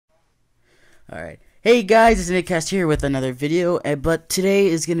Alright. Hey guys, it's Nateacast here with another video, but today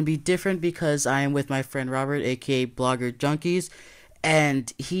is going to be different because I am with my friend Robert, aka Blogger Junkies,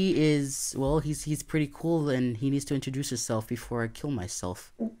 and he is, well, he's pretty cool and he needs to introduce himself before I kill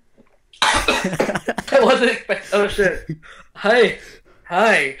myself. I wasn't expecting. Oh shit. Hi.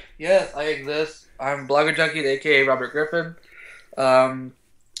 Yes, I exist. I'm Blogger Junkies, aka Robert Griffin.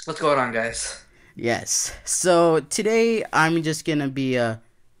 What's going on, guys? Yes. So today I'm just gonna be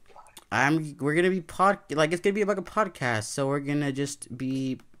we're gonna be it's gonna be like a podcast. So we're gonna just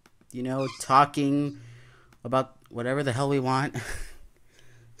be, talking about whatever the hell we want.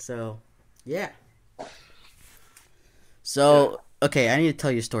 So, yeah. So, okay, I need to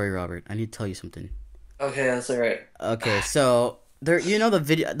tell you a story, Robert. I need to tell you something. Okay, that's alright. Okay, so there,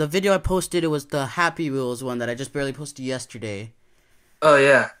 the video I posted, it was the Happy Wheels one that I just barely posted yesterday. Oh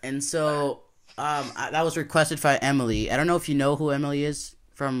yeah. And so, that was requested by Emily. I don't know if you know who Emily is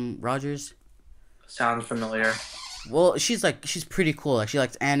from Rogers. Sounds familiar. Well, she's pretty cool. Like, she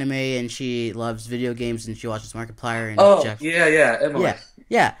likes anime and she loves video games and she watches Markiplier and Oh Jeff. yeah, Emily.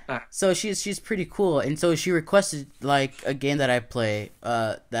 Yeah. Ah. So she's pretty cool, and so she requested like a game that I play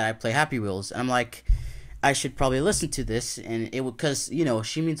Happy Wheels, and I'm like, I should probably listen to this, and it would, cause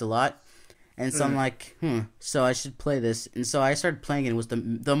she means a lot, and so I'm like, so I should play this, and so I started playing it. It was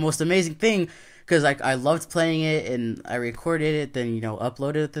the most amazing thing, cause like I loved playing it, and I recorded it, then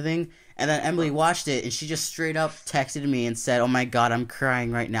uploaded the thing, and then Emily watched it, and she just straight up texted me and said, "Oh my god, I'm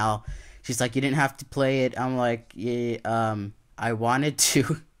crying right now." She's like, "You didn't have to play it." I'm like, "Yeah, I wanted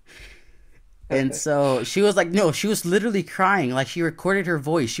to." And so she was like, no, she was literally crying. Like, she recorded her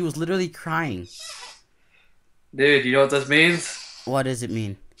voice. She was literally crying. Dude, you know what this means? What does it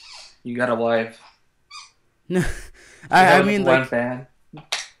mean? You got a wife. No, I mean, one like, fan.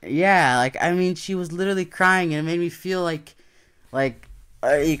 yeah, like, I mean, she was literally crying, and it made me feel like, what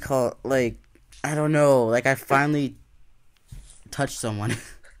do you call it? Like, I don't know, like I finally touched someone.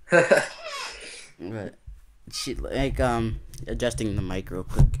 But she, like, adjusting the mic real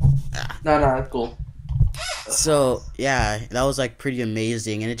quick. No, that's cool. So, yeah, that was, like, pretty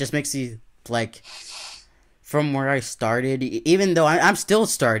amazing, and it just makes me, like, from where I started, even though I'm still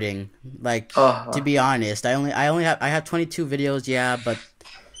starting, like, to be honest, I have 22 videos, yeah, but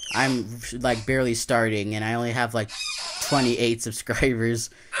I'm, like, barely starting, and I only have, like, 28 subscribers,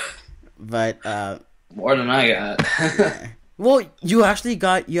 but, more than I got. yeah. Well, you actually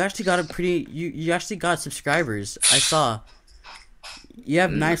got subscribers. I saw. You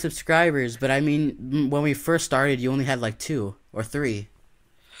have 9 subscribers, but I mean, when we first started, you only had like 2 or 3.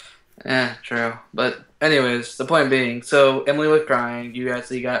 Yeah, true. But anyways, the point being, so Emily was crying. You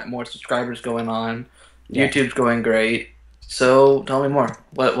actually got more subscribers going on. Yeah. YouTube's going great. So tell me more.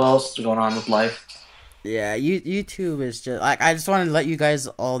 What else is going on with life? Yeah, YouTube is just like, I just wanted to let you guys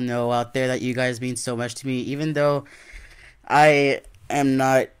all know out there that you guys mean so much to me, even though I am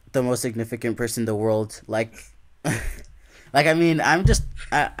not the most significant person in the world. Like, I mean, I don't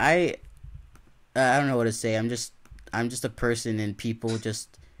know what to say. I'm just a person, and people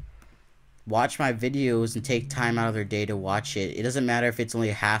just watch my videos and take time out of their day to watch it. It doesn't matter if it's only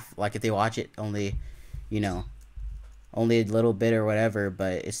half, like if they watch it only, only a little bit or whatever,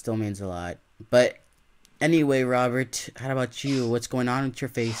 but it still means a lot. But anyway, Robert, how about you? What's going on with your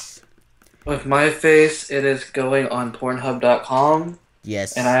face? With my face, it is going on Pornhub.com.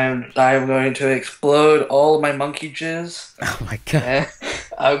 Yes. And I'm going to explode all of my monkey jizz. Oh my god.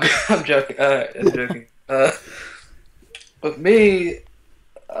 I'm joking. I'm joking. With me,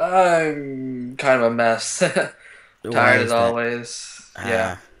 I'm kind of a mess. Tired as always.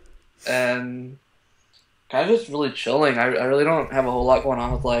 Yeah. And kind of just really chilling. I really don't have a whole lot going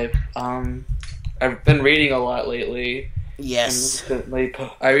on with life. I've been reading a lot lately. Yes.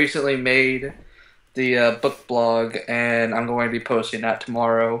 I recently made the book blog, and I'm going to be posting that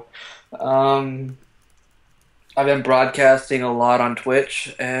tomorrow. I've been broadcasting a lot on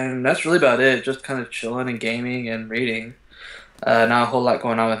Twitch, and that's really about it. Just kind of chilling and gaming and reading. Not a whole lot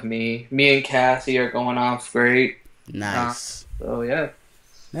going on with me. Me and Cassie are going off great. Nice. So yeah.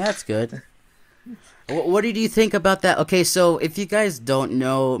 That's good. What did you think about that? Okay, so if you guys don't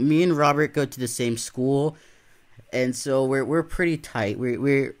know, me and Robert go to the same school, and so we're pretty tight.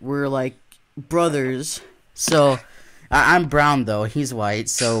 We're like brothers. So I'm brown though, he's white,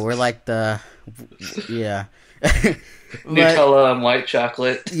 so we're like yeah. Nutella and white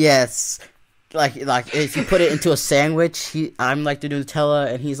chocolate. Yes. Like if you put it into a sandwich, I'm like the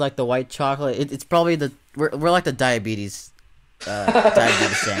Nutella and he's like the white chocolate. It's probably we're like the diabetes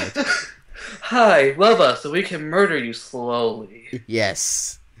sandwich. Hi, love us so we can murder you slowly.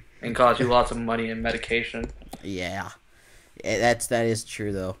 Yes. And cost you lots of money and medication. Yeah. That is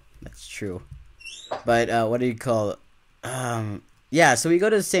true though. That's true. But what do you call it? Yeah, so we go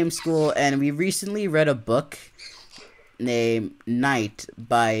to the same school, and we recently read a book named Night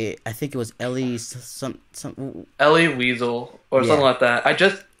by, I think it was Ellie Ellie Weasel or Yeah. something like that. I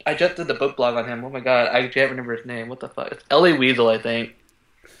just did the book blog on him. Oh my god, I can't remember his name. What the fuck? It's Ellie Weasel, I think.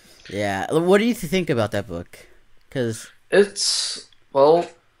 Yeah. What do you think about that book? Because It's, well,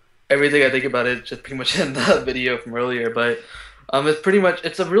 everything I think about it is just pretty much in the video from earlier, but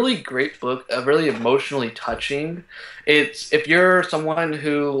it's a really great book, really emotionally touching. It's, if you're someone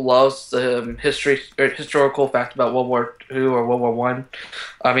who loves history or historical fact about World War II or World War One,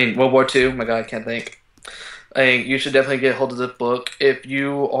 I mean World War Two. My God, I can't think. I think you should definitely get hold of this book. If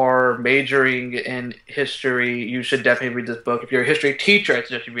you are majoring in history, you should definitely read this book. If you're a history teacher, I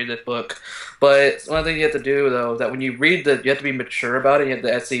suggest you read this book. But one thing you have to do, though, is that when you read you have to be mature about it. You have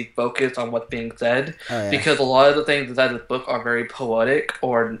to actually focus on what's being said. Oh, yeah. Because a lot of the things inside this book are very poetic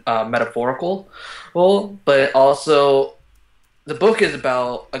or metaphorical. Well, but also, the book is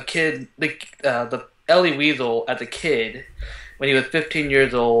about a kid, the Ellie Weasel as a kid, when he was 15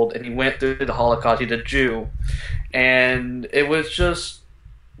 years old and he went through the Holocaust. He's a Jew. And it was just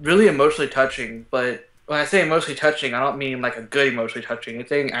really emotionally touching. But when I say emotionally touching, I don't mean like a good emotionally touching. I'm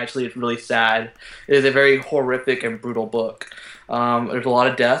saying actually it's really sad. It is a very horrific and brutal book. There's a lot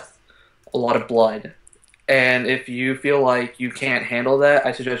of death, a lot of blood. And if you feel like you can't handle that,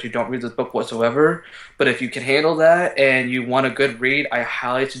 I suggest you don't read this book whatsoever. But if you can handle that and you want a good read, I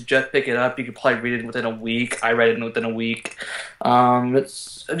highly suggest pick it up. You could probably read it within a week. I read it within a week.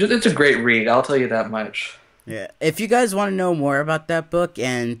 It's a great read. I'll tell you that much. Yeah. If you guys want to know more about that book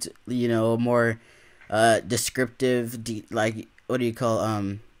and, you know, more descriptive, like, what do you call,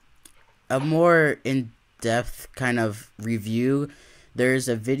 a more in-depth kind of review, there's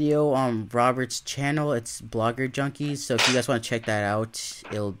a video on Robert's channel. It's Blogger Junkies. So if you guys want to check that out,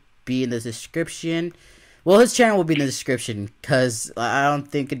 it'll be in the description. Well, his channel will be in the description, because I don't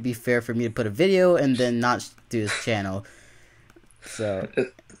think it'd be fair for me to put a video and then not do his channel. So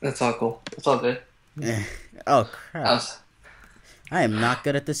That's all cool. It's all good. Oh, crap. I am not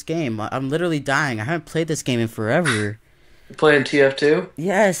good at this game. I'm literally dying. I haven't played this game in forever. You playing TF2?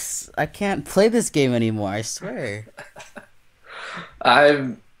 Yes, I can't play this game anymore, I swear.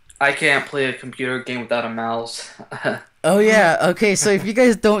 I can't play a computer game without a mouse. Oh yeah, okay, so if you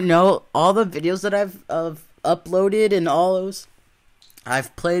guys don't know, all the videos that I've uploaded and all those,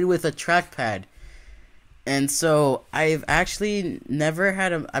 I've played with a trackpad. And so I've actually never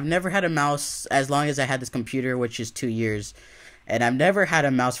had a mouse as long as I had this computer, which is 2 years. And I've never had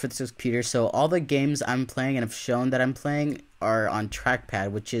a mouse for this computer, so all the games I'm playing and have shown that I'm playing are on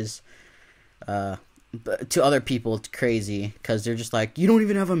trackpad, which is to other people it's crazy, because they're just like, you don't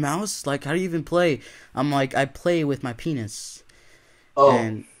even have a mouse? Like, how do you even play? I'm like, I play with my penis. Oh.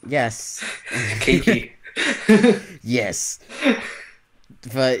 And yes. Kinky. Yes.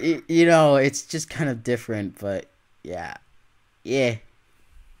 But, you know, it's just kind of different, but yeah. Yeah.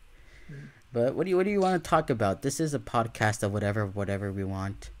 But what do you want to talk about? This is a podcast of whatever we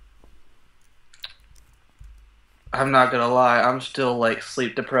want. I'm not gonna lie, I'm still like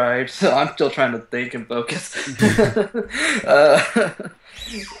sleep deprived, so I'm still trying to think and focus.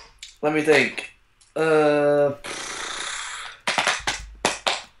 Let me think.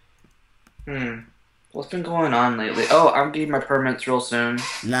 What's been going on lately? Oh, I'm getting my permits real soon.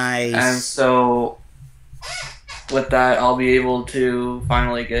 Nice. And so with that, I'll be able to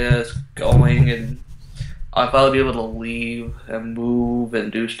finally get us going, and I'll probably be able to leave and move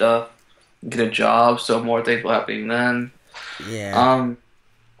and do stuff. Get a job, so more things will happen then. Yeah.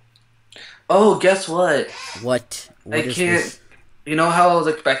 Oh, guess what? What I can't. This? You know how I was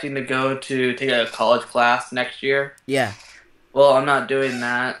expecting to go to take a college class next year? Yeah. Well, I'm not doing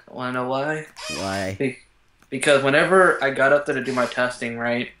that. Wanna know why? Why? Because whenever I got up there to do my testing,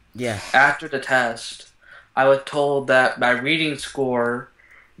 right? Yeah. After the test, I was told that my reading score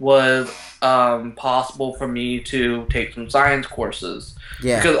was possible for me to take some science courses.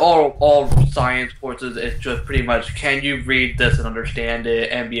 Yeah. Because all science courses is just pretty much, can you read this and understand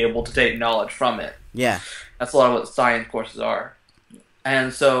it and be able to take knowledge from it? Yeah. That's a lot of what science courses are.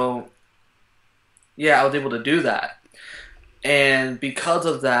 And so, yeah, I was able to do that. And because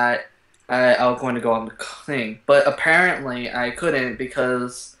of that, I was going to go on the thing. But apparently I couldn't,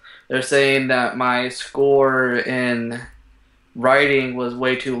 because they're saying that my score in writing was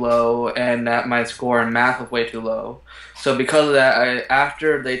way too low and that my score in math was way too low. So because of that,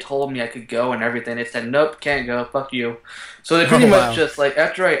 after they told me I could go and everything, they said, nope, can't go, fuck you. So they pretty much just, like,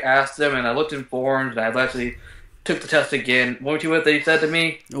 after I asked them and I looked in forums and I actually took the test again, what they said to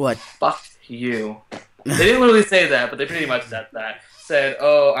me? What? Fuck you. They didn't literally say that, but they pretty much said that. said,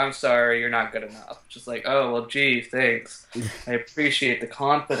 "Oh, I'm sorry, you're not good enough." Just like, "Oh, well, gee, thanks. I appreciate the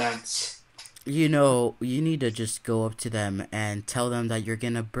confidence." You know, you need to just go up to them and tell them that you're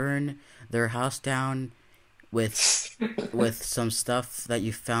gonna burn their house down with some stuff that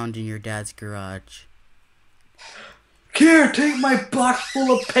you found in your dad's garage. Here, take my box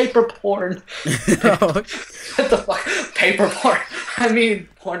full of paper porn. What the fuck? Paper porn? I mean,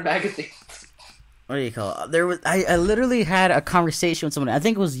 porn magazines. What do you call it? I literally had a conversation with someone. I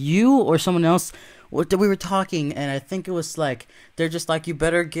think it was you or someone else. We were talking, and I think it was like, they're just like, you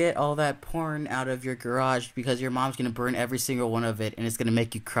better get all that porn out of your garage because your mom's gonna burn every single one of it, and it's gonna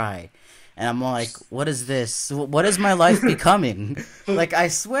make you cry. And I'm like, what is this? What is my life becoming? Like, I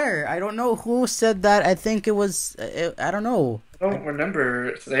swear, I don't know who said that. I think it was, I don't know. I don't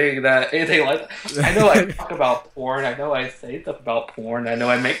remember saying that, anything like that. I know I talk about porn. I know I say stuff about porn. I know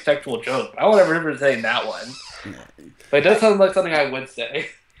I make sexual jokes. I don't ever remember saying that one. But it does sound like something I would say.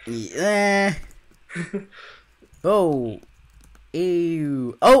 Yeah. Oh.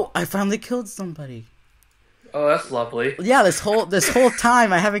 Ew. Oh, I finally killed somebody. Oh, that's lovely. Yeah, this whole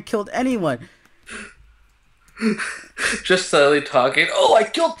time I haven't killed anyone. Just slowly talking. Oh, I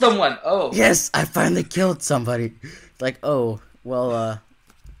killed someone. Oh. Yes, I finally killed somebody. Like, oh, well,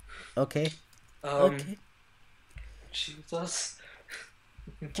 okay. Okay. Jesus.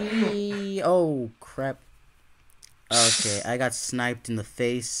 Gee, oh, crap. Okay, I got sniped in the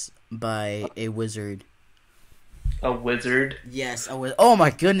face by a wizard. A wizard? Yes, a wizard. Oh my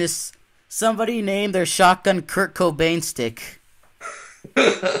goodness. Somebody named their shotgun Kurt Cobain stick.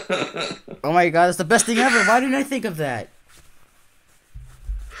 Oh my god, that's the best thing ever. Why didn't I think of that?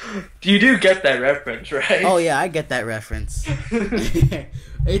 You do get that reference, right? Oh yeah, I get that reference.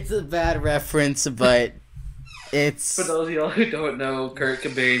 It's a bad reference, but it's... For those of y'all who don't know, Kurt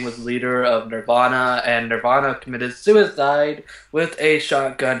Cobain was leader of Nirvana, and Nirvana committed suicide with a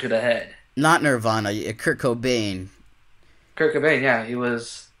shotgun to the head. Not Nirvana, Kurt Cobain. Kurt Cobain, yeah, he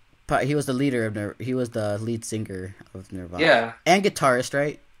was the leader of he was the lead singer of Nirvana. Yeah. And guitarist,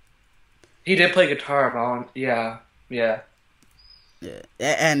 right? He did play guitar, but yeah. Yeah.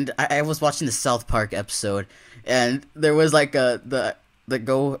 And I was watching the South Park episode, and there was like it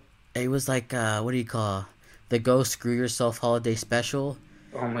was like what do you call the Go Screw Yourself holiday special.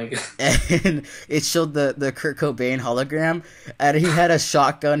 Oh my god. And it showed the Kurt Cobain hologram, and he had a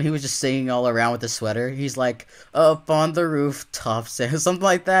shotgun. He was just singing all around with a sweater. He's like, up on the rooftops, and something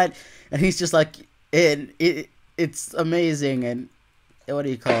like that. And he's just like, it's amazing. And what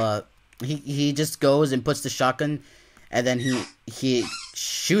do you call it? He just goes and puts the shotgun, and then he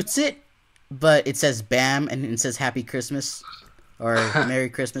shoots it, but it says BAM, and it says Happy Christmas, or Merry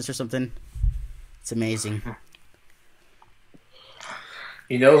Christmas or something. It's amazing.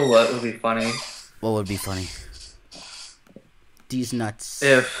 You know what would be funny? What would be funny? These nuts.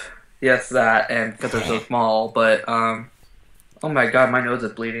 Yes, that, and because they're so small, but, oh my god, my nose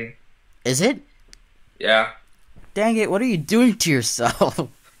is bleeding. Is it? Yeah. Dang it, what are you doing to yourself?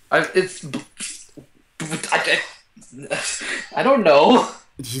 I don't know.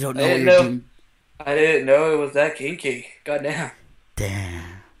 You don't know what you're doing? I didn't know it was that kinky. Goddamn.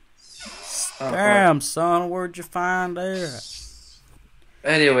 Damn. Damn, son, where'd you find that?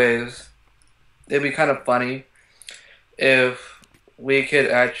 Anyways, it'd be kind of funny if we could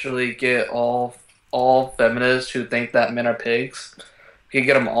actually get all feminists who think that men are pigs, we could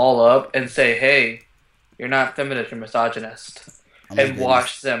get them all up and say, hey, you're not feminist, you're misogynist. And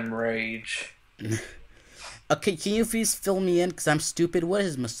watch them rage. Okay, can you please fill me in, because I'm stupid? What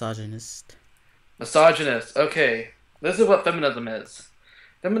is misogynist? Misogynist, okay. This is what feminism is.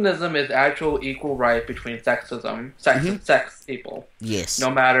 Feminism is actual equal right between sex people. Yes. No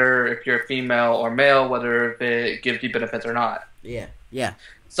matter if you're female or male, whether if it gives you benefits or not. Yeah. Yeah.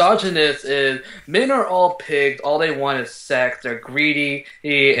 Misogynist is men are all pigs. All they want is sex. They're greedy,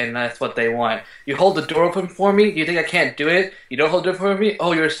 and that's what they want. You hold the door open for me. You think I can't do it? You don't hold the door for me?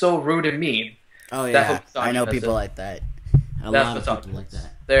 Oh, you're so rude and mean. Oh yeah, I know people like that. A lot of people like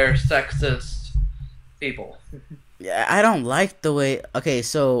that. They're sexist people. Yeah, I don't like the way. Okay,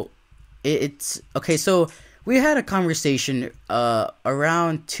 so it's okay. So we had a conversation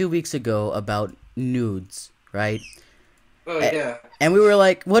around 2 weeks ago about nudes, right? Oh yeah. And we were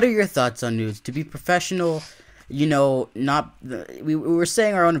like, "What are your thoughts on nudes? To be professional, not." We were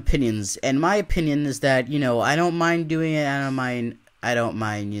saying our own opinions, and my opinion is that I don't mind doing it. I don't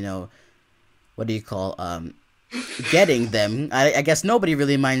mind. What do you call getting them? I guess nobody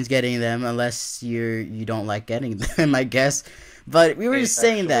really minds getting them unless you don't like getting them, I guess. But we were just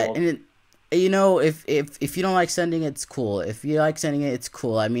saying that, and if you don't like sending it, it's cool. If you like sending it, it's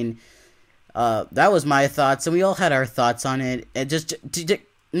cool. I mean, that was my thoughts, and we all had our thoughts on it. And just to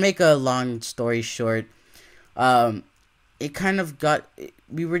make a long story short, it kind of got.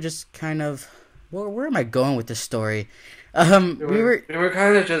 We were just kind of. Where am I going with this story? We were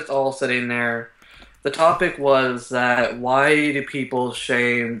kind of just all sitting there. The topic was that why do people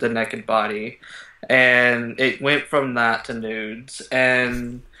shame the naked body, and it went from that to nudes.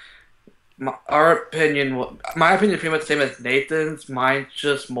 And my opinion pretty much the same as Nathan's. Mine's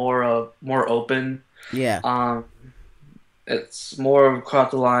just more open. Yeah. It's more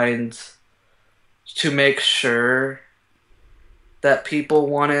across the lines to make sure that people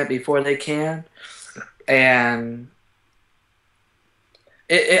want it before they can, and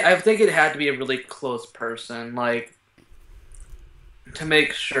I think it had to be a really close person, like, to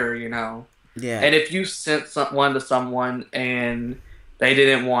make sure, you know. Yeah. And if you sent one to someone and they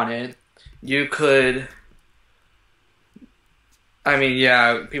didn't want it, you could. I mean,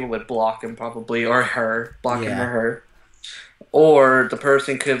 yeah, people would block him probably, or her, block him or her, or the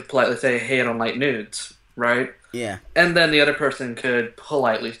person could politely say, "Hey, I don't like nudes," right? Yeah. And then the other person could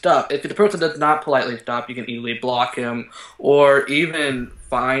politely stop. If the person does not politely stop, you can easily block him or even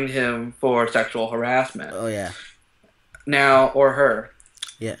fine him for sexual harassment. Oh, yeah. Now, or her.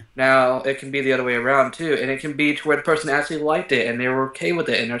 Yeah. Now, it can be the other way around, too. And it can be to where the person actually liked it and they were okay with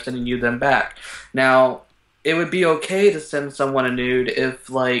it and they're sending you them back. Now, it would be okay to send someone a nude if,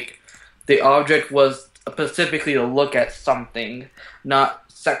 like, the object was specifically to look at something, not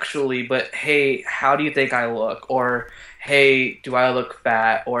sexually, but hey, how do you think I look? Or hey, do I look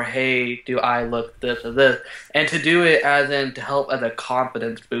fat? Or hey, do I look this or this? And to do it as in to help as a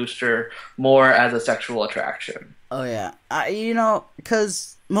confidence booster, more as a sexual attraction. Oh yeah, you know,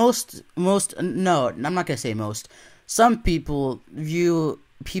 because most no, I'm not gonna say most. Some people view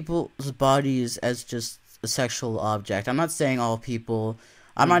people's bodies as just a sexual object. I'm not saying all people.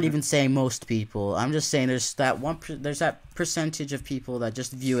 I'm not even saying most people. I'm just saying there's that percentage of people that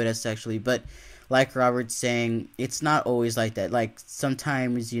just view it as sexually. But like Robert's saying, it's not always like that. Like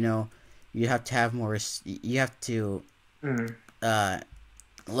sometimes, you know, you have to have more. You have to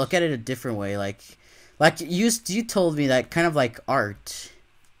look at it a different way. Like you told me that kind of like art.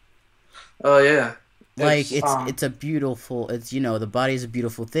 Oh yeah. Like it's a beautiful. It's, you know, the body is a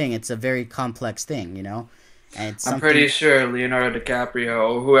beautiful thing. It's a very complex thing, you know. And I'm pretty sure Leonardo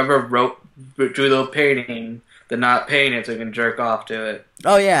DiCaprio, whoever drew the painting, did not paint it so he can jerk off to it.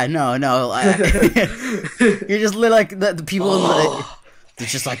 Oh yeah, no. You're just like the people. They're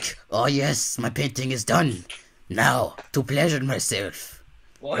just like, oh yes, my painting is done. Now to pleasure myself.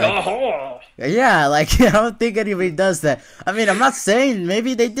 Like, yeah, like I don't think anybody does that. I mean, I'm not saying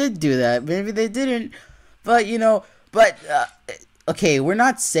maybe they did do that, maybe they didn't, but you know, okay, we're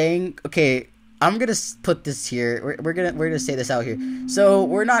not saying okay. I'm gonna put this here. We're gonna say this out here. So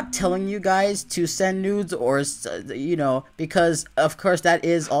we're not telling you guys to send nudes or, you know, because of course that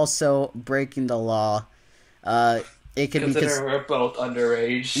is also breaking the law. It can we're both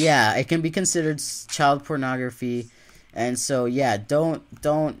underage. Yeah, it can be considered child pornography, and so yeah, don't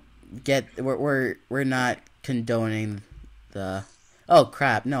get. We're not condoning the. Oh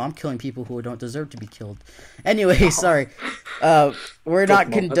crap! No, I'm killing people who don't deserve to be killed. Anyway, sorry. We're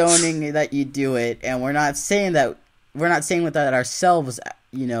not condoning that you do it, and we're not saying that ourselves.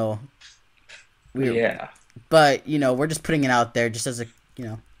 You know. Yeah. But you know, we're just putting it out there, just as a, you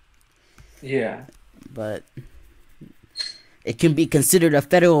know. Yeah. But it can be considered a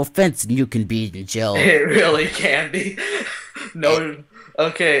federal offense, and you can be in jail. It really can be. No.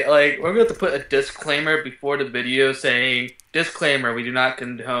 Okay, like, we're going to have to put a disclaimer before the video saying, disclaimer, we do not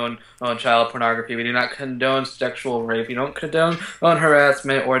condone child pornography, we do not condone sexual rape, we don't condone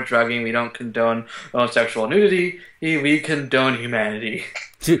harassment or drugging, we don't condone sexual nudity, we condone humanity.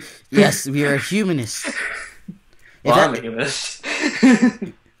 Yes, we are humanists. Well, I'm a humanist.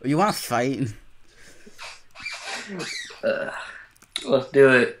 You want to fight? Let's do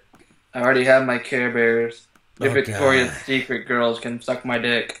it. I already have my Care Bears. The Victoria's God. Secret girls can suck my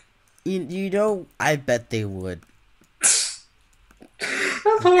dick. You know, I bet they would. That's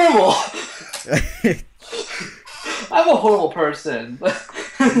horrible. I'm a horrible person.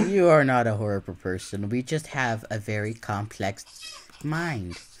 You are not a horrible person. We just have a very complex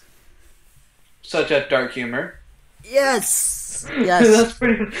mind. Such as dark humor. Yes. That's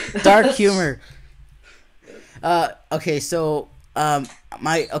pretty. Dark humor. Okay, so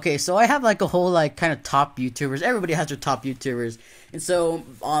so I have like a whole like kind of top YouTubers. Everybody has their top YouTubers, and so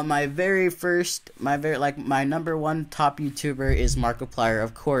on my number one top YouTuber is Markiplier,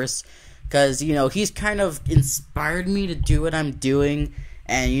 of course, because you know he's kind of inspired me to do what I'm doing,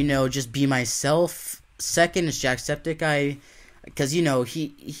 and you know just be myself. Second is Jacksepticeye, because you know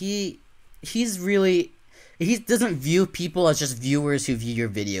he he doesn't view people as just viewers who view your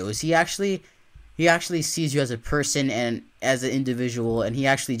videos. He actually sees you as a person and as an individual, and he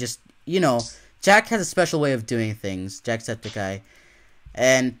actually just, Jack has a special way of doing things. Jacksepticeye.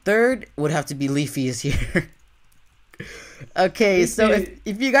 And third would have to be Leafy is here. Okay, so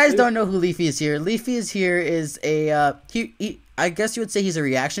if you guys don't know who Leafy is here is a I guess you would say he's a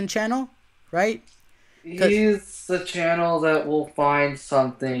reaction channel, right? He's the channel that will find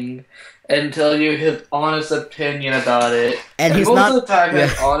something and tell you his honest opinion about it. And he's most of the time,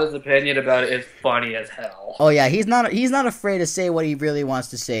 his honest opinion about it is funny as hell. Oh yeah, he's not afraid to say what he really wants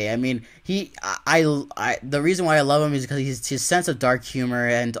to say. I mean, the reason why I love him is because his sense of dark humor,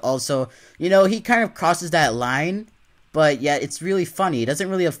 and also, he kind of crosses that line, but yet it's really funny. It doesn't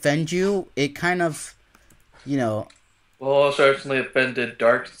really offend you. It kind of, Well, certainly offended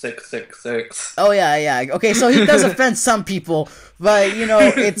Dark 666. Oh yeah. Okay, so he does offend some people, but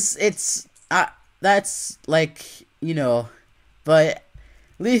it's that's like, but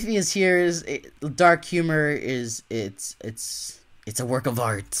Leafy is here dark humor is it's a work of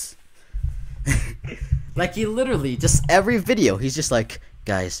art. Like, he literally just every video he's just like,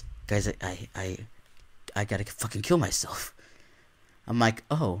 guys, I gotta fucking kill myself. I'm like,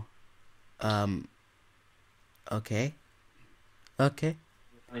 oh, okay. Okay.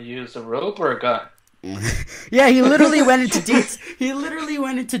 I used a rope or a gun? Yeah, he literally went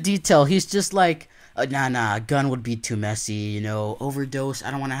into detail. He's just like, nah, a gun would be too messy, overdose.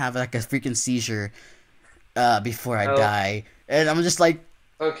 I don't want to have like a freaking seizure before I die. And I'm just like,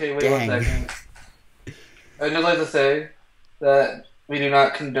 okay, wait dang. 1 second. I'd just like to say that we do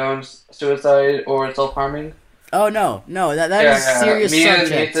not condone suicide or self-harming. Oh no, that is a serious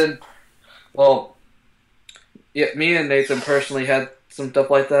subject. Me and Nathan personally had some stuff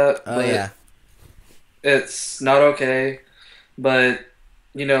like that. Oh yeah. It's not okay, but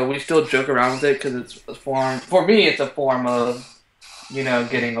we still joke around with it because it's a form. For me, it's a form of,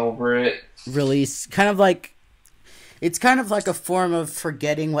 getting over it. Release, it's kind of like a form of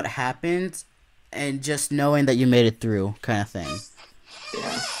forgetting what happened, and just knowing that you made it through, kind of thing.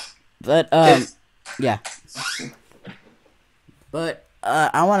 Yeah. But yeah. But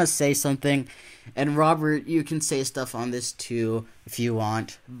I want to say something. And Robert, you can say stuff on this too if you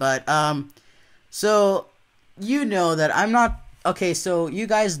want. But so that I'm not okay. So you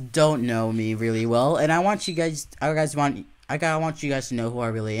guys don't know me really well, and I want you guys to know who I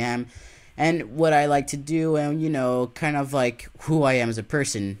really am, and what I like to do, and kind of like who I am as a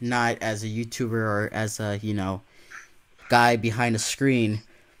person, not as a YouTuber or as a guy behind a screen.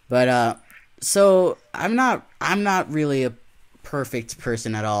 But so I'm not really a perfect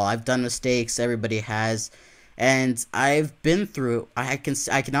person at all. I've done mistakes, everybody has, and I've been through, I can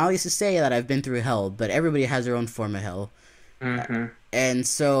honestly say that I've been through hell, but everybody has their own form of hell. Mm-hmm. And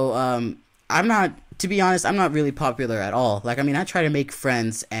so to be honest, I'm not really popular at all. Like, I mean, I try to make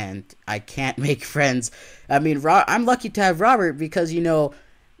friends and I can't make friends. I mean, I'm lucky to have Robert because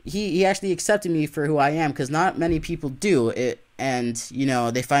he actually accepted me for who I am, because not many people do it, and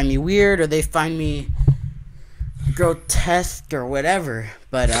they find me weird or they find me grotesque or whatever,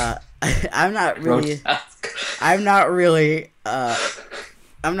 but I'm not really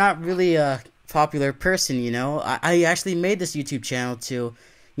a popular person. I actually made this YouTube channel to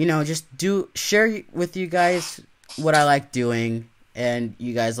just share with you guys what I like doing, and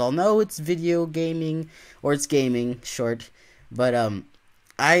you guys all know it's video gaming, or it's gaming short, but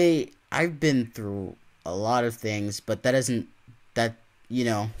I've been through a lot of things, but that isn't that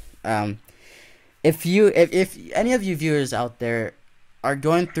if any of you viewers out there are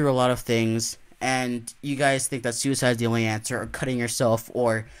going through a lot of things and you guys think that suicide is the only answer, or cutting yourself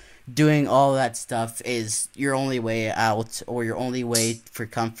or doing all that stuff is your only way out or your only way for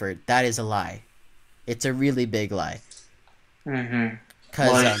comfort, that is a lie. It's a really big lie. Mm-hmm.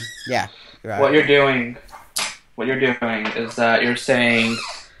 Because yeah, right. What you're doing is that you're saying,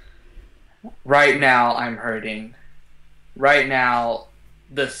 right now I'm hurting. Right now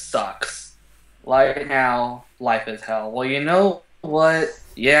this sucks. Right now, life is hell. Well, you know what?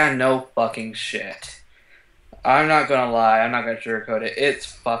 Yeah, no fucking shit. I'm not gonna lie. I'm not gonna sugarcoat it. It's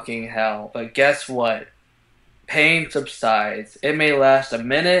fucking hell. But guess what? Pain subsides. It may last a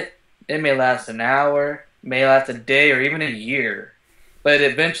minute. It may last an hour. It may last a day or even a year. But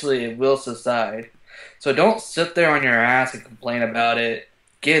eventually it will subside. So don't sit there on your ass and complain about it.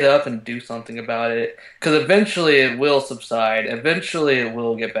 Get up and do something about it. Because eventually it will subside. Eventually it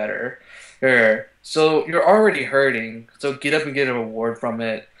will get better. So you're already hurting, so get up and get a reward from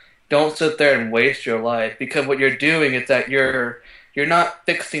it. Don't sit there and waste your life, because what you're doing is that you're you're not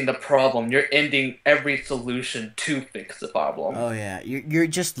fixing the problem. You're ending every solution to fix the problem. Oh yeah, you're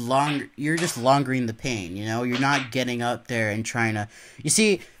just longering the pain. You know, you're not getting up there and trying to. You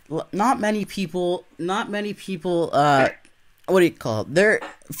see, not many people. What do you call it? There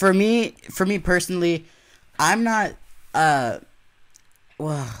for me personally, I'm not. Well,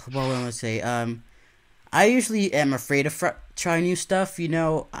 what do I want to say? I usually am afraid to try new stuff. You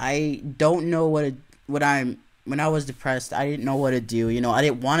know, I don't know when I was depressed, I didn't know what to do. You know, I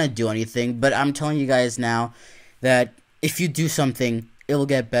didn't want to do anything. But I'm telling you guys now that if you do something, it will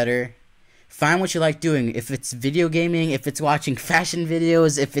get better. Find what you like doing. If it's video gaming, if it's watching fashion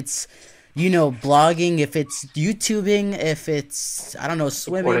videos, if it's, you know, blogging, if it's YouTubing, if it's, I don't know,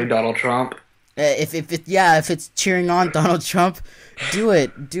 swimming. Supporting Donald Trump. If it's cheering on Donald Trump, do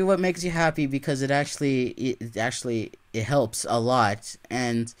it. Do what makes you happy, because it helps a lot.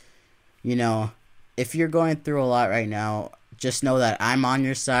 And, you know, if you're going through a lot right now, just know that I'm on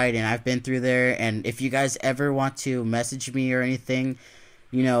your side and I've been through there. And if you guys ever want to message me or anything,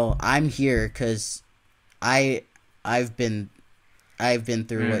 you know, I'm here, because I've been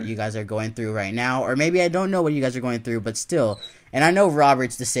through what you guys are going through right now. Or maybe I don't know what you guys are going through, but still. And I know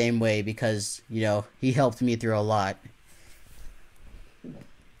Robert's the same way, because, you know, he helped me through a lot.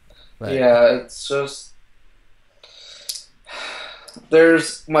 But yeah, it's just...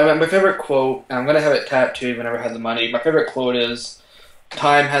 There's my favorite quote, and I'm going to have it tattooed whenever I have the money. My favorite quote is,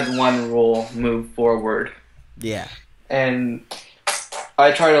 time has one rule, move forward. Yeah. And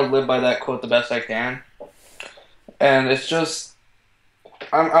I try to live by that quote the best I can. And it's just...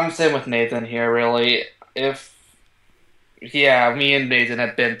 I'm same with Nathan here, really. Yeah, me and Nathan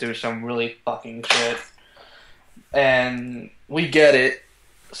have been through some really fucking shit. And we get it.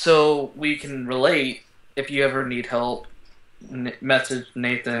 So we can relate. If you ever need help, message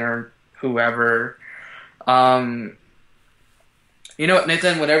Nathan or whoever. You know what,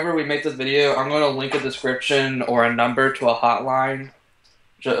 Nathan? Whenever we make this video, I'm going to link a description or a number to a hotline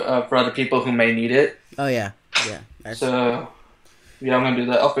for other people who may need it. Oh, yeah. Yeah. So, yeah, I'm going to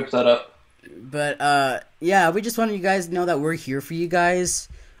do that. I'll fix that up. But, yeah, we just wanted you guys to know that we're here for you guys.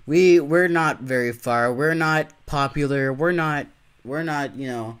 We're not very far. We're not popular. We're not, you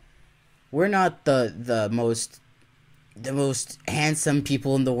know, we're not the most handsome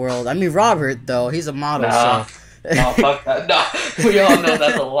people in the world. I mean, Robert, though, he's a model, nah. so... No, fuck that. No, we all know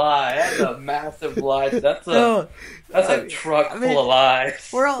that's a lie. That's a massive lie. That's a truck full of lies.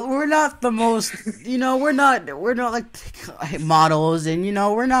 We're not the most, you know, we're not like models, and, you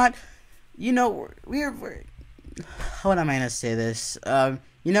know, we're not, you know, we're how am I gonna say this?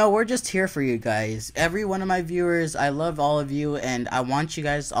 You know, we're just here for you guys. Every one of my viewers, I love all of you, and I want you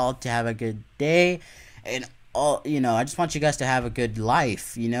guys all to have a good day, and all, you know, I just want you guys to have a good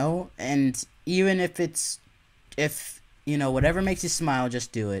life, you know, and even if you know, whatever makes you smile,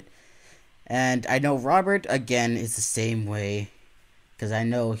 just do it. And I know Robert, again, is the same way, because I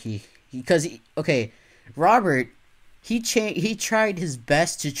know Robert, he tried his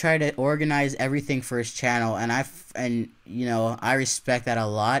best to try to organize everything for his channel, and you know, I respect that a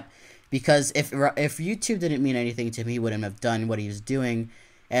lot, because if YouTube didn't mean anything to him, he wouldn't have done what he was doing.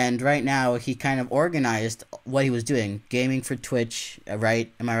 And right now, he kind of organized what he was doing, gaming for Twitch,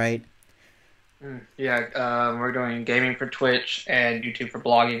 right? Am I right? Yeah, we're doing gaming for Twitch and YouTube for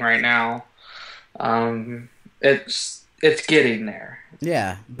blogging right now. It's getting there.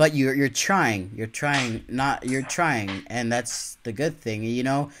 Yeah, but you're trying, and that's the good thing. You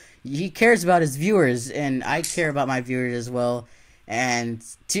know, he cares about his viewers, and I care about my viewers as well. And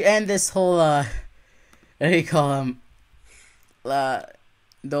to end this whole what do you call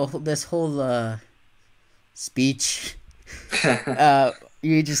this whole speech,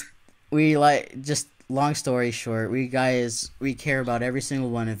 just long story short, we care about every single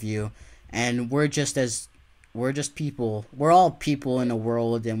one of you, and we're just people. We're all people in the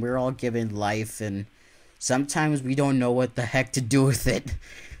world, and we're all given life, and sometimes we don't know what the heck to do with it,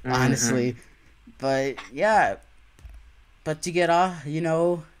 honestly. But yeah, but to get off, you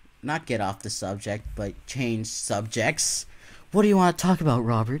know, not get off the subject, but change subjects. What do you want to talk about,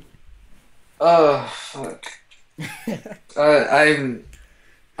 Robert? Oh, fuck.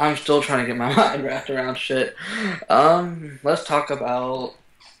 I'm still trying to get my mind wrapped around shit. Let's talk about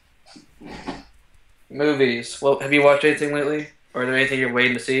movies. Well, have you watched anything lately? Or is there anything you're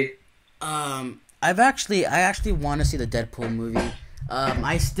waiting to see? I actually want to see the Deadpool movie.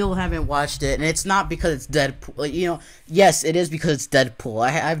 I still haven't watched it, and it's not because it's Deadpool. Like, you know, yes, it is because it's Deadpool.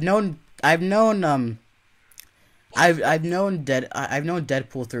 I've known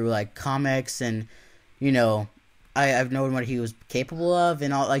Deadpool through like comics, and you know, I've known what he was capable of,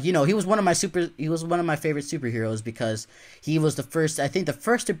 and all. Like, you know, he was one of my favorite superheroes because he was the first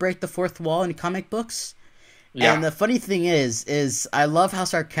to break the fourth wall in comic books. Yeah. And the funny thing is I love how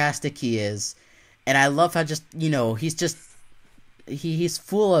sarcastic he is, and I love how just, you know, he's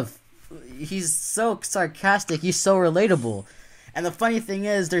so sarcastic, he's so relatable. And the funny thing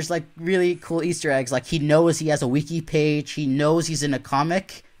is, there's like really cool Easter eggs. Like, he knows he has a wiki page, he knows he's in a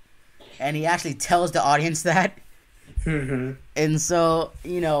comic, and he actually tells the audience that. Mm-hmm. And so,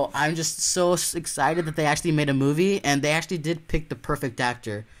 you know, I'm just so excited that they actually made a movie, and they actually did pick the perfect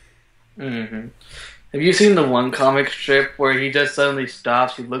actor. Mm-hmm. Have you seen the one comic strip where he just suddenly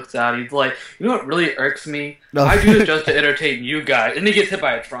stops, he looks out, he's like, you know what really irks me? No. I do this just to entertain you guys. And he gets hit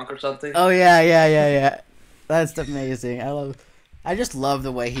by a trunk or something. Oh, yeah. That's amazing. I just love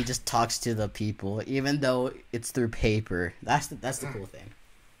the way he just talks to the people, even though it's through paper. That's the cool thing.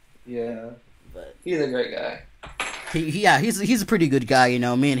 Yeah. But he's a great guy. He's a pretty good guy, you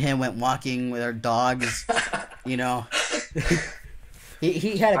know. Me and him went walking with our dogs, you know.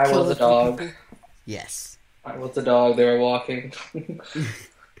 he had a kill. I was a dog. People. Yes. I was the dog. They were walking.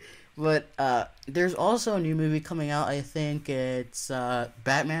 But there's also a new movie coming out. I think it's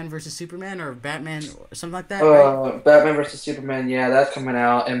Batman versus Superman, or Batman or something like that. Right? Batman versus Superman. Yeah, that's coming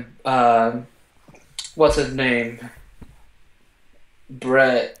out. And what's his name?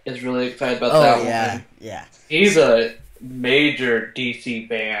 Brett is really excited about that one. Yeah. He's a major DC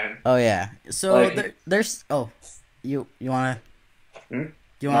fan. Oh yeah. So like, there's you wanna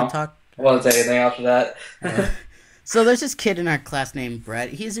talk? I won't say anything after that. So there's this kid in our class named Brett.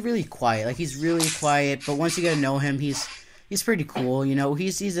 He's really quiet. Like, he's really quiet, but once you get to know him, he's pretty cool. You know,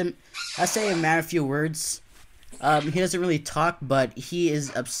 he's I say a man of few words. He doesn't really talk, but he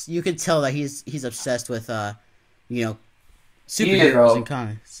is. You can tell that he's obsessed with you know, superheroes and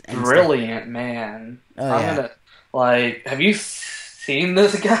comics. And brilliant stuff. Man. Oh yeah. Have you seen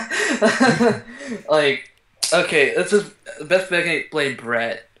this guy? Like, okay, this is the best way I can explain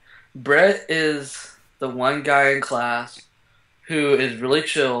Brett. Brett is the one guy in class who is really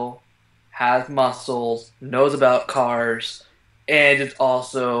chill, has muscles, knows about cars, and is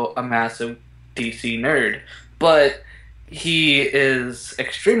also a massive DC nerd. But he is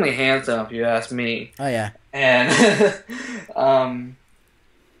extremely handsome, if you ask me. Oh, yeah. And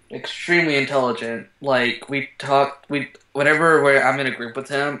extremely intelligent. Like, whenever I'm in a group with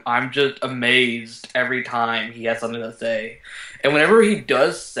him, I'm just amazed every time he has something to say. And whenever he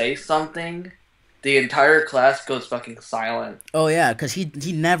does say something, the entire class goes fucking silent. Oh yeah, because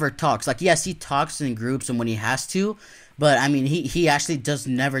he never talks. Like, yes, he talks in groups and when he has to, but I mean, he actually just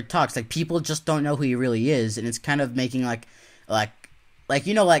never talks. Like, people just don't know who he really is, and it's kind of making like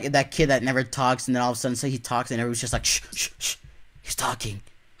you know, like that kid that never talks, and then all of a sudden he talks, and everyone's just like, shh, shh, shh, he's talking.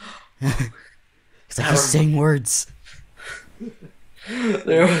 It's like he's saying words.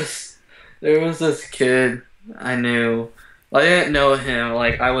 There was this kid I knew. I didn't know him.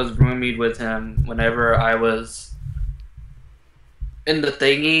 Like, I was roommate with him whenever I was in the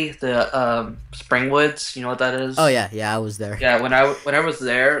thingy, the Springwoods. You know what that is? Oh yeah, I was there. Yeah, when I was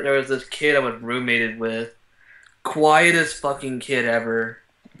there was this kid I was roommated with, quietest fucking kid ever,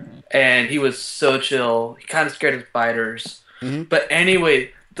 and he was so chill. He kind of scared of spiders. Mm-hmm. But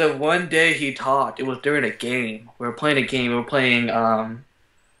anyway, the one day he talked, it was during a game. We were playing a game. We were playing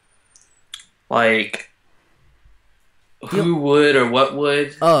like. Who would or what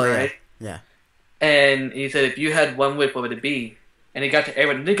would? Oh, right? Yeah. And he said, if you had one wish, what would it be? And it got to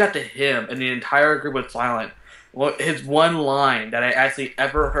everyone. And it got to him, and the entire group was silent. Well, his one line that I actually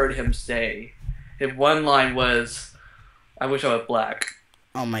ever heard him say, his one line was, I wish I was black.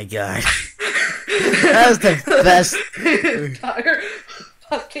 Oh my god. That was the best. The entire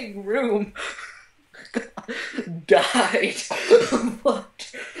fucking room died.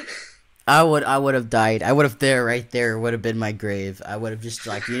 I would have died. I would have right there would have been my grave. I would have just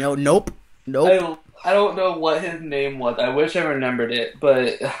like, you know, nope. I don't know what his name was. I wish I remembered it,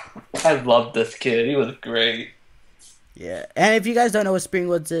 but I loved this kid. He was great. Yeah, and if you guys don't know what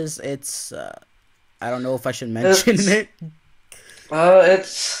Springwoods is, it's I don't know if I should mention it.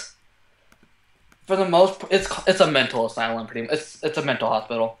 It's for the most. It's a mental asylum, pretty much. It's a mental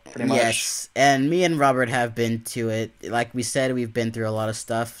hospital, pretty much. Yes, and me and Robert have been to it. Like we said, we've been through a lot of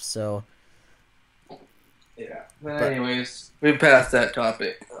stuff, so. Yeah. But anyways, we passed that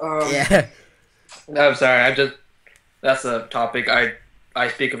topic. Yeah. I'm sorry. That's a topic I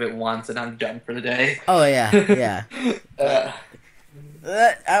speak of it once and I'm done for the day. Oh yeah.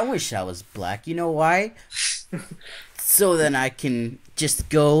 I wish I was black. You know why? So then I can just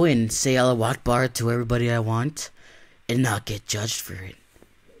go and say Allah Akbar to everybody I want and not get judged for it.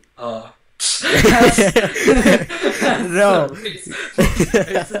 No.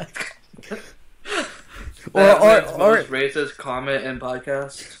 Or racist comment in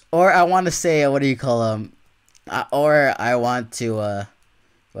podcast. Or I want to say, what do you call or I want to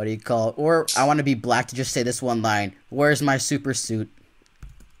what do you call it? Or I want to be black to just say this one line. Where's my super suit?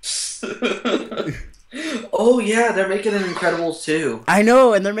 Oh yeah, they're making an Incredibles 2. I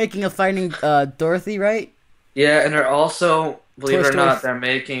know, and they're making a Finding Dorothy, right? Yeah, and they're also, believe it or not, they're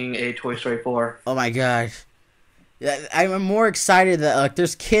making a Toy Story 4. Oh my gosh. I'm more excited that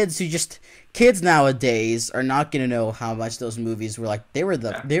there's kids nowadays are not gonna know how much those movies were like. They were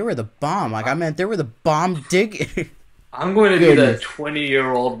the bomb. Like, I meant they were the bomb dig. I'm going to be that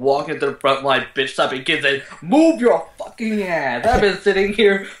 20-year-old walking to the front line, bitch stopping kids and move your fucking ass. I've been sitting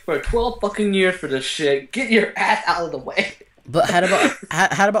here for 12 fucking years for this shit. Get your ass out of the way. But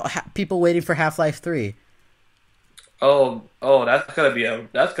how about people waiting for Half-Life 3? Oh, that's gonna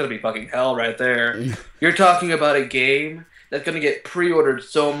be fucking hell right there. You're talking about a game that's gonna get pre-ordered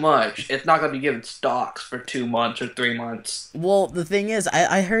so much, it's not gonna be given stocks for 2 months or 3 months. Well, the thing is,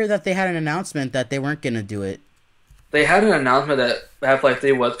 I heard that they had an announcement that they weren't gonna do it. They had an announcement that Half-Life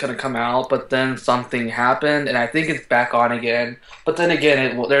 3 was gonna come out, but then something happened, and I think it's back on again. But then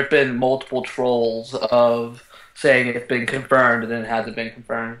again, there have been multiple trolls of saying it's been confirmed and then it hasn't been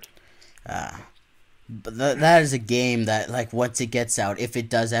confirmed. But that is a game that, like, once it gets out, if it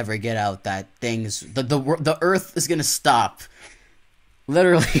does ever get out, that the Earth is gonna stop.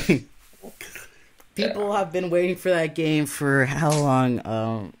 Literally. People have been waiting for that game for how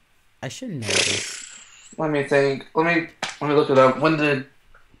long? I should know this. Let me think. Let me look it up. When did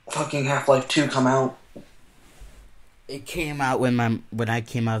fucking Half-Life 2 come out? It came out when I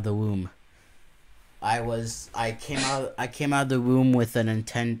came out of the womb. I came out of the womb with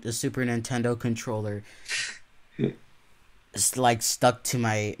a Super Nintendo controller, like stuck to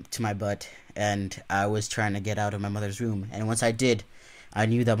my butt, and I was trying to get out of my mother's room. And once I did, I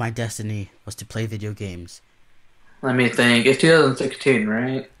knew that my destiny was to play video games. Let me think. It's 2016,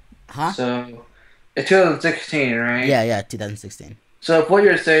 right? Huh? So it's 2016, right? Yeah, 2016. So if what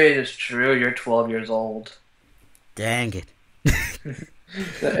you're saying is true, you're 12 years old. Dang it.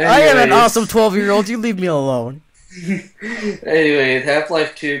 Anyways, I am an awesome 12-year-old. You leave me alone. Anyways,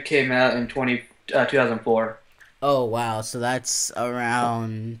 Half-Life 2 came out in 2004. Oh, wow. So that's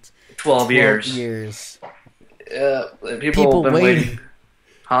around 12 years. People have been waiting.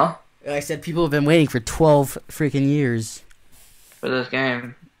 Huh? I said people have been waiting for 12 freaking years. For this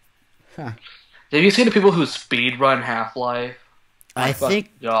game. Huh. Have you seen the people who speedrun Half-Life? I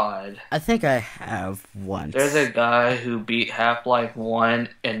think I have once. There's a guy who beat Half-Life 1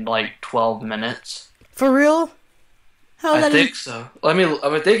 in like 12 minutes. For real? I think so. I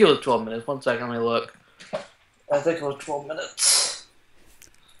think it was 12 minutes. 1 second, let me look. I think it was 12 minutes.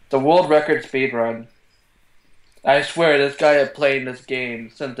 The world record speedrun. I swear, this guy had played this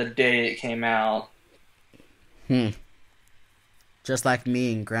game since the day it came out. Just like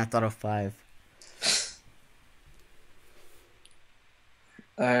me in Grand Theft Auto 5.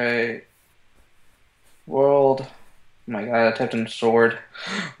 World. Oh my god, I typed in sword.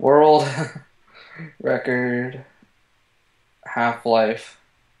 World record Half-Life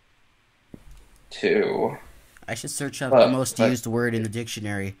 2. I should search up the most used word in the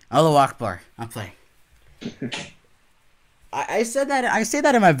dictionary. Allahu Akbar. I'm playing. I said that. I say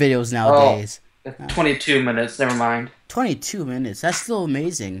that in my videos nowadays. Oh, 22 minutes. Never mind. 22 minutes. That's still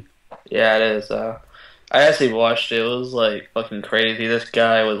amazing. Yeah, it is. I actually watched it. It was like fucking crazy. This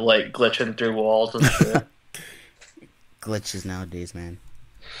guy was like glitching through walls and shit. Glitches nowadays, man.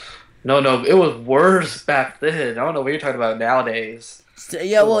 No, it was worse back then. I don't know what you're talking about nowadays.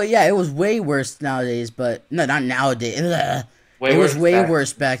 Yeah, well, yeah, it was way worse nowadays, but no, not nowadays. It was way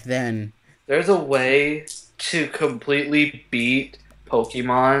worse back then. There's a way to completely beat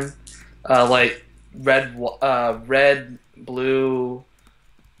Pokemon, like red, blue,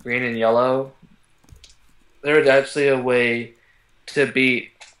 green, and yellow. There's actually a way to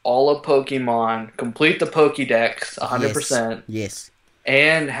beat all of Pokemon, complete the Pokédex 100%. Yes.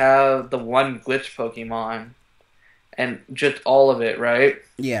 And have the one glitch Pokemon, and just all of it, right?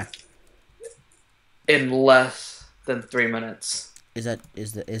 Yeah. In less than 3 minutes. Is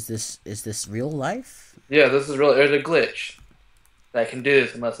this real life? Yeah, this is real. There's a glitch that can do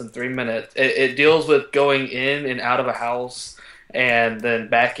this in less than 3 minutes. It deals with going in and out of a house, and then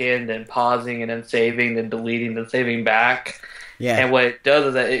back in, then pausing, and then saving, then deleting, then saving back. Yeah. And what it does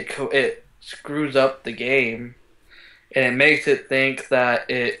is that it screws up the game, and it makes it think that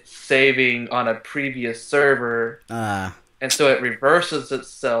it's saving on a previous server. And so it reverses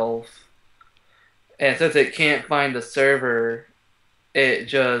itself. And since it can't find the server it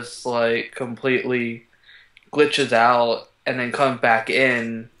just like completely glitches out and then comes back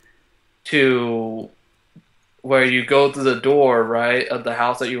in to where you go through the door, right, of the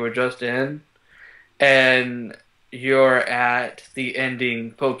house that you were just in, and you're at the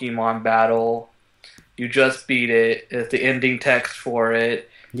ending Pokemon battle. You just beat it. It's the ending text for it,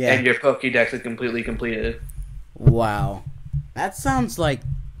 Yeah. and your Pokédex is completely completed. Wow. That sounds like...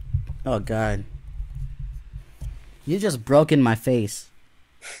 Oh, God. You just broke in my face.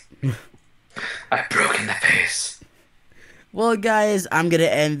 I broke in the face. Well, guys, I'm going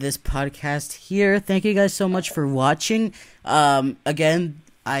to end this podcast here. Thank you guys so much for watching. Again,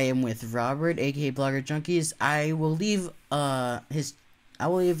 I am with Robert, aka Blogger Junkies. I will leave a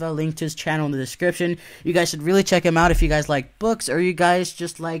link to his channel in the description. You guys should really check him out if you guys like books, or you guys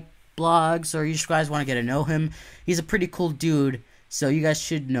just like blogs, or you guys want to get to know him. He's a pretty cool dude, so you guys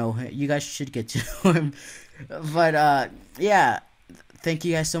should know him. You guys should get to know him. But yeah, thank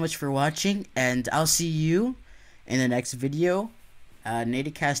you guys so much for watching, and I'll see you in the next video.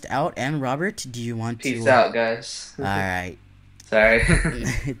 Nateacast out, and Robert, do you want to... Peace out, guys. Alright. Sorry.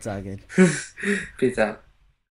 It's all good. Peace out.